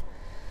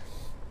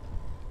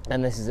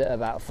 and this is at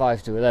about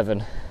 5 to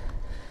 11.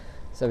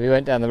 So we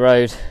went down the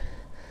road,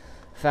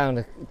 found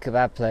a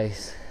kebab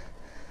place,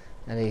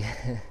 and he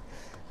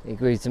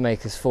agreed to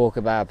make us 4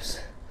 kebabs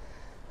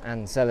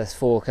and sell us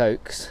 4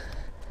 Cokes.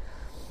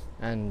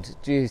 And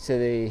due to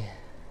the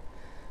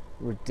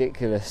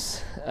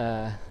ridiculous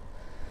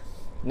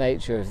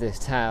nature of this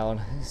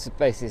town, it's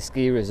basically a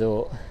ski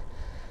resort,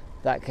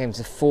 that came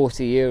to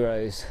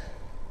 €40.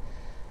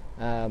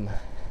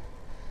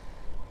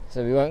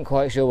 So we weren't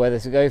quite sure whether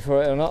to go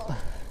for it or not,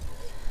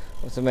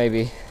 or to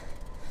maybe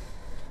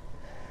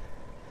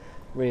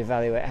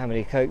reevaluate how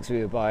many Cokes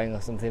we were buying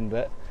or something,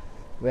 but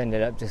we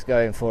ended up just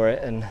going for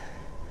it, and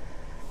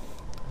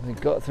we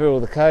got through all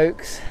the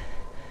Cokes,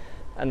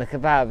 and the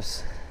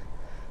kebabs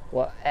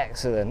were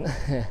excellent.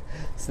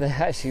 So they're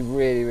actually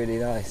really, really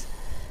nice.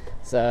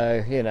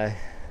 So, you know,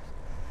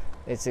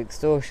 it's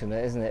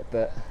extortionate, isn't it?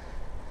 But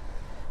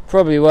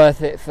probably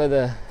worth it for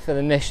the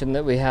mission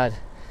that we had.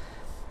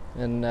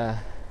 And I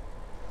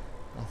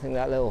think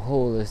that little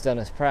haul has done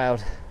us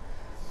proud.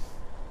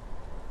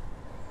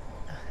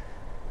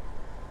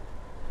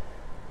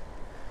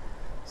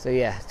 So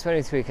yeah,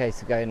 23k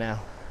to go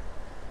now.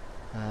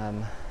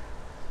 And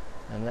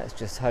let's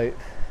just hope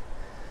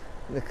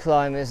the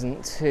climb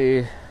isn't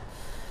too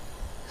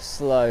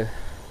slow.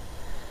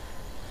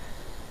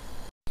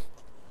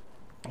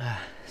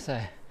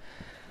 So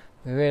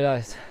we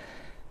realised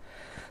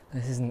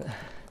this isn't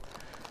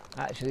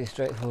actually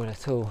straightforward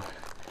at all,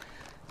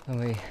 and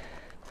we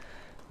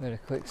made a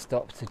quick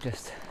stop to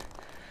just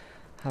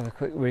have a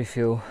quick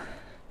refuel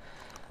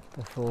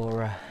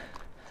before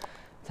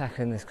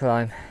tackling this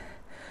climb.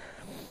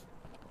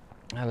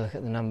 Have a look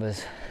at the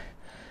numbers,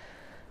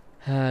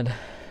 and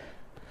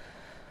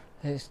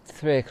it's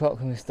 3 o'clock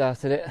when we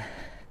started it.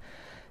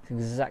 It's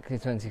exactly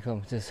 20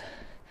 kilometres.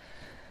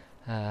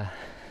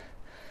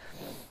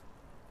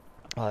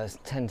 It's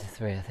 10 to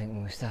 3 I think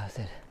when we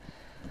started.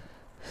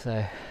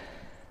 So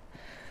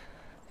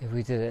if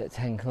we did it at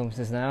 10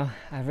 kilometres an hour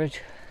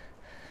average,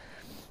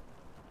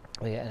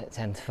 we're getting at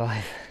 10 to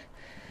 5,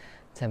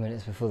 10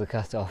 minutes before the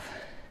cut off.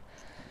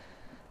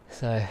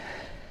 So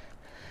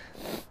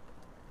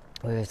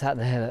we've attacked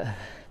the hill at a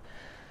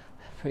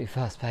pretty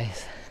fast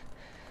pace.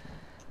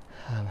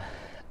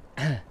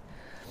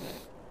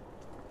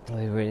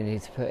 We really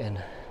need to put in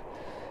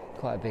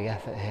quite a big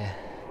effort here,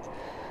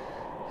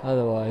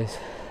 otherwise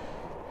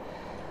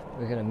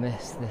we're going to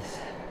miss this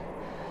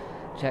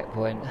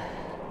checkpoint,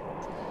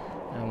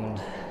 and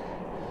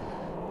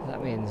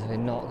that means we're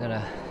not going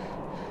to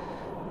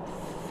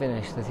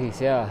finish the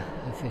TCR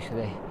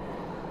officially.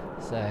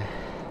 So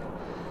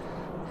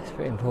it's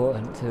pretty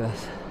important to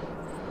us.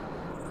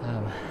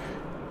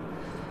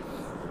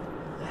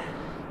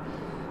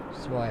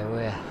 That's why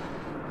we're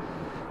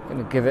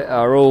going to give it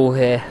our all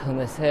here on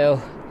this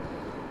hill.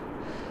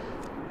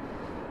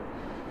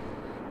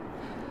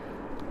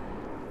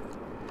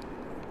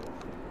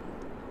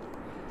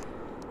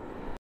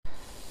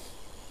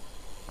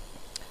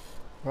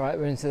 Right,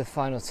 we're into the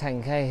final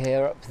 10k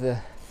here, up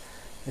the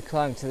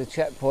climb to the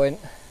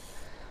checkpoint.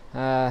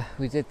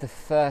 We did the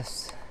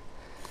first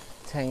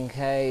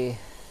 10k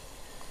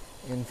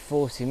in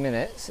 40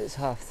 minutes. It's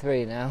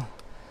 3:30 now.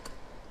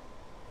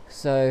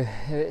 So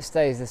if it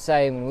stays the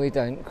same and we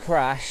don't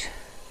crash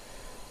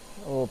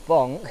or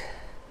bonk,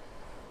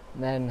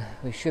 then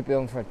we should be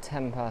on for a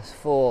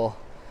 4:10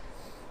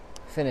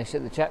 finish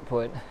at the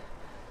checkpoint.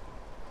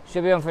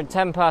 Should be on for a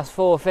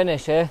 4:10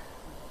 finish here.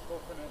 We'll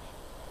finish.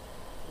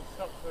 We'll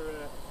stop for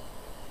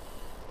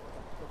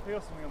coffee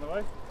or something on the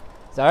way.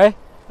 Sorry?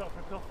 Stop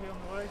for coffee on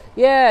the way.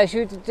 Yeah,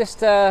 should we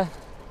just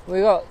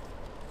we got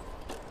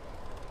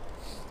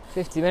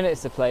 50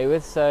 minutes to play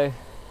with, so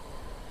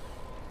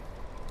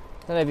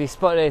don't know if you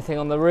spotted anything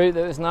on the route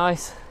that was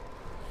nice.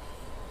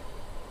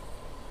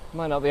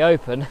 Might not be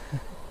open. I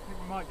think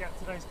we might get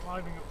today's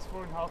climbing up to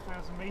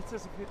 4,500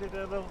 metres if we did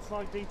a little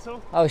slight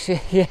detour. Oh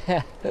shit,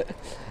 yeah.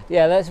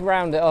 Yeah, let's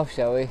round it off,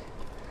 shall we?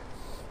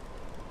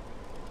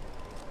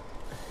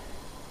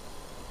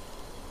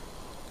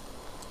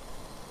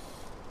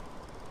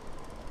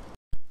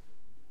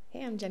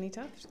 Hey, I'm Jenny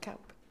Tuft, Cap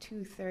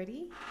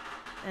 230,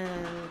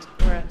 and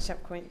we're at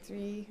checkpoint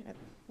 3 at,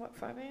 what,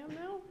 5 a.m.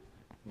 now?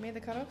 Made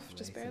the cutoff,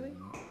 just barely?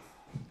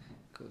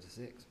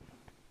 5:45.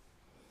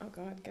 Oh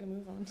god, gotta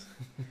move on.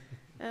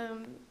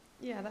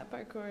 Yeah, that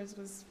parkour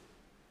was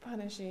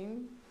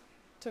punishing,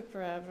 took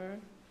forever.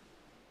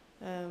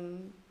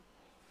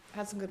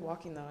 Had some good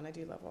walking though, and I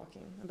do love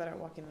walking. I'm better at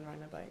walking than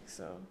riding a bike,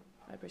 so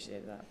I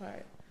appreciated that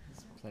part.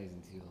 This plays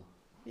into your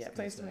Yeah, it skill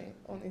plays to set. my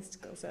only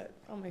skill set,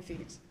 on my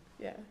feet.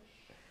 Yeah.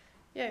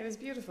 Yeah, it was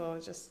beautiful.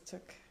 It just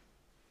took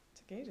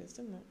ages,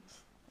 didn't it?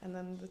 And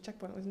then the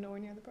checkpoint was nowhere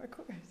near the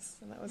parkours,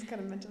 and that was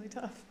kind of mentally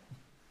tough.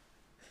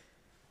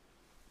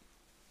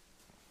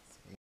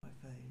 My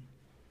phone,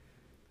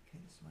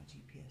 because my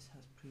GPS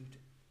has proved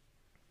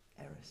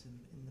errorsome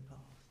in the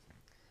past.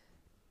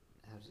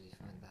 How did you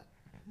find that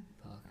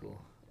parkour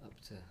up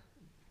to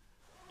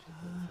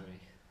checkpoint 3?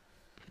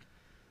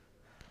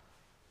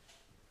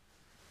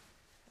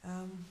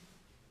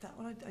 That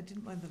one I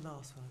didn't mind the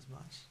last one as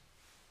much.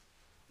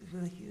 It's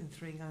when they keep them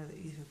throwing out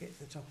that you get to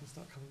the top and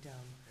start coming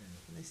down,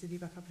 and they send you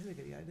back uphill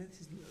again. Yeah, I know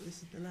this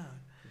isn't allowed.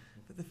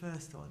 But the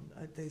first one,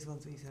 those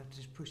ones where you have to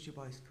just push your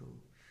bicycle,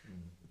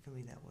 for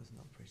me that was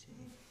not pretty.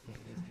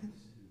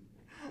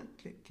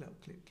 Click clop,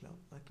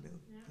 like a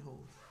little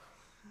horse.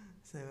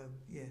 So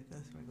yeah,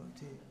 that's where I got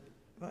to.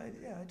 But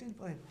I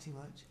didn't find it too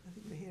much. I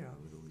think we're here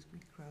with all this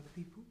big crowd of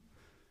people.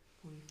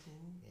 44.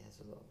 Yeah, there's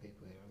a lot of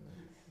people here, aren't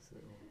there? It's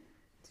a little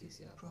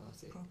TCR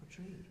party. Proper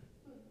tree.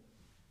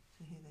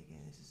 So here they go.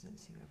 Let's see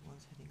where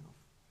everyone's heading off.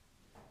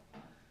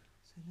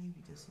 So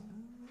nobody does think,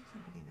 oh, there's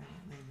somebody down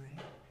that main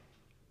road.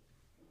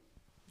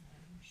 No,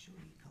 I'm sure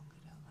you can't go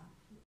down that.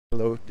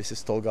 Hello, this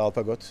is Tolga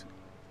Alpagot,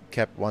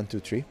 Cap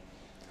 123,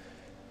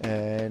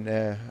 and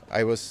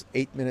I was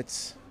 8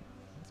 minutes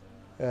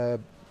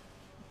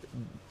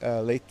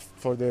late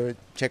for the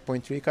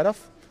checkpoint 3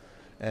 cutoff,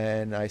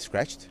 and I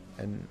scratched,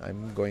 and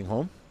I'm going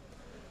home.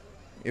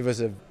 It was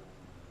the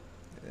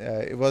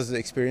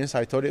experience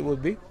I thought it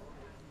would be,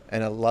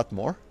 and a lot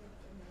more.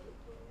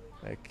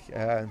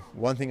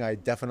 One thing I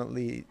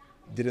definitely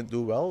didn't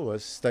do well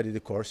was study the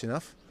course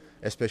enough,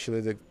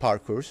 especially the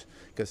parkours,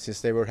 because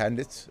since they were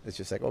handed, it's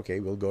just like, okay,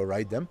 we'll go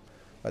ride them.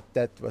 But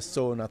that was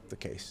so not the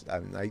case. I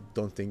mean, I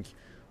don't think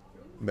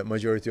the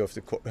majority of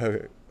the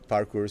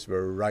parkours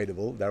were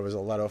rideable. There was a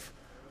lot of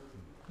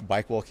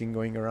bike walking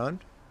going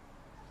around.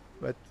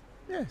 But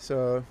yeah,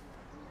 so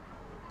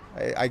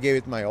I gave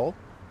it my all.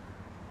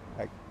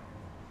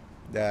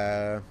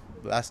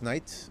 Last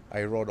night,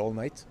 I rode all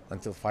night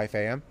until 5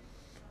 a.m.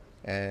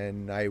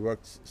 And I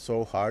worked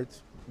so hard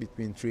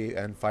between 3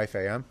 and 5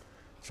 a.m.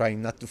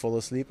 trying not to fall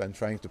asleep and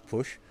trying to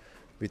push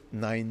with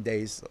 9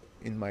 days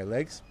in my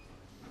legs.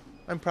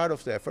 I'm proud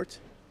of the effort.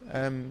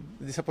 I'm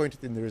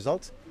disappointed in the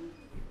result,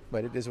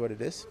 but it is what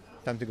it is.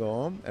 Time to go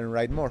home and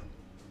ride more.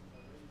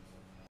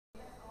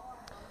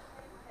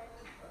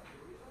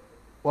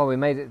 Well, we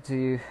made it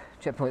to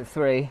checkpoint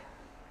 3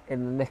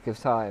 in the nick of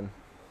time.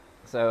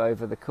 So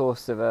over the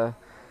course of a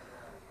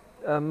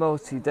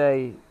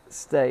multi-day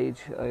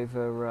stage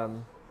over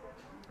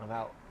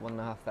about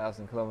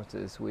 1,500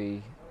 kilometres,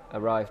 we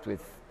arrived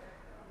with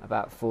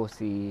about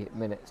 40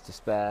 minutes to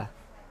spare.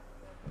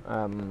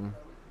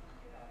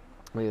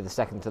 We were the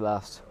second to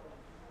last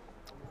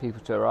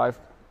people to arrive,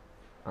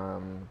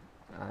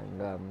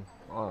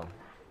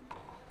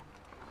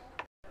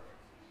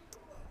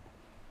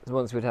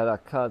 once we'd had our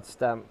cards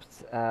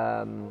stamped,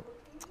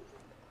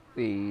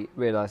 we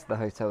realised the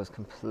hotel was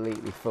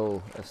completely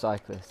full of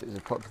cyclists. It was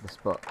a popular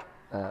spot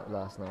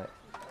last night.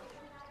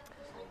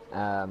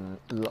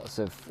 Lots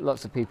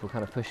of people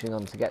kind of pushing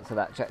on to get to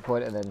that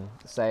checkpoint and then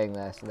staying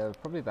there. So there were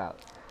probably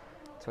about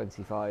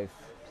 25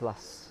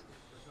 plus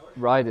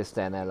riders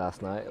staying there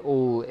last night,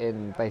 all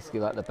in basically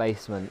like the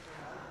basement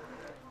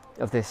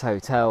of this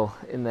hotel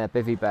in their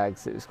bivvy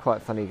bags. It was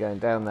quite funny going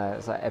down there.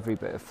 It's like every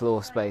bit of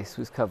floor space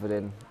was covered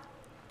in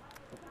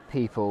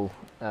people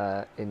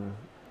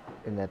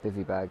in their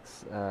bivvy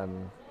bags.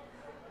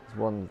 It There's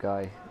one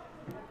guy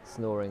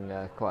snoring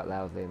quite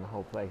loudly, and the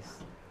whole place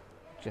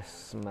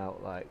just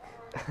smelt like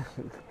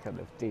kind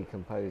of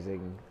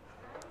decomposing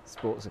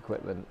sports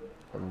equipment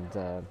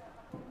and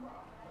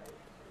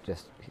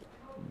just,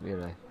 you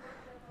know,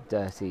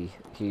 dirty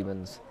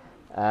humans.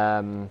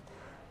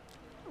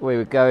 We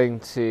were going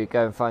to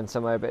go and find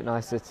somewhere a bit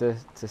nicer to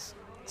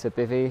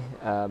bivvy,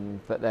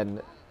 but then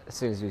as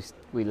soon as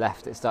we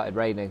left, it started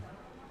raining,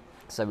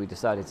 so we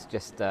decided to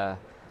just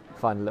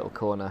find a little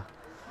corner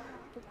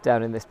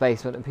down in this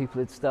basement, and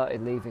people had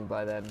started leaving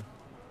by then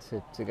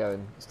to go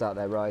and start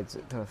their rides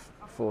at kind of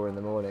 4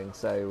 a.m.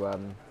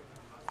 So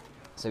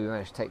we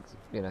managed to take,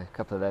 you know, a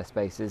couple of their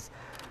spaces.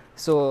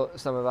 Saw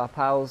some of our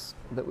pals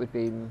that we'd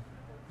been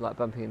like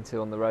bumping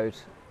into on the road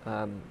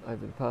over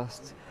the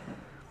past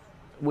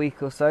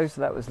week or so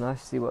that was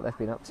nice to see what they've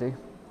been up to.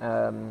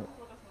 Then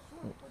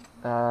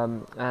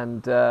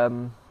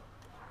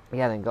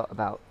got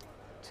about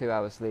 2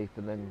 hours sleep,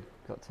 and then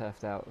got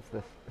turfed out of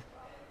the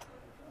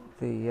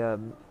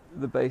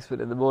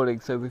basement in the morning.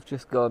 So we've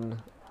just gone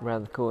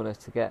around the corner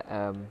to get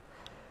to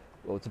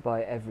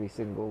buy every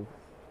single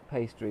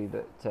pastry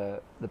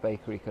that the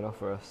bakery can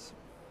offer us,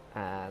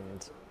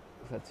 and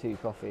we've had 2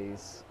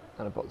 coffees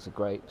and a box of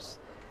grapes.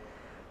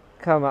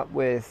 Come up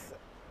with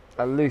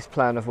a loose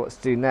plan of what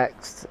to do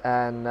next,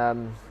 and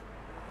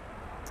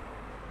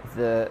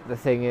the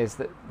thing is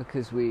that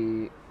because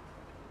we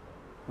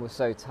were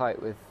so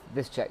tight with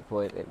this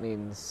checkpoint, it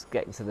means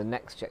getting to the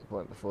next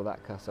checkpoint before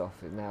that cut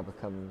off, it now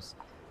becomes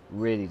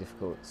really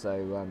difficult.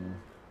 So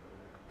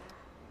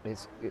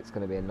it's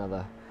going to be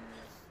another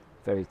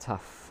very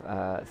tough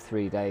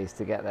 3 days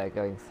to get there,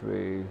 going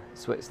through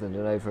Switzerland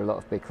and over a lot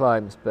of big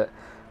climbs, but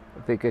a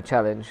big good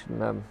challenge,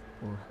 and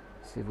we'll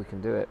see if we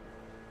can do it.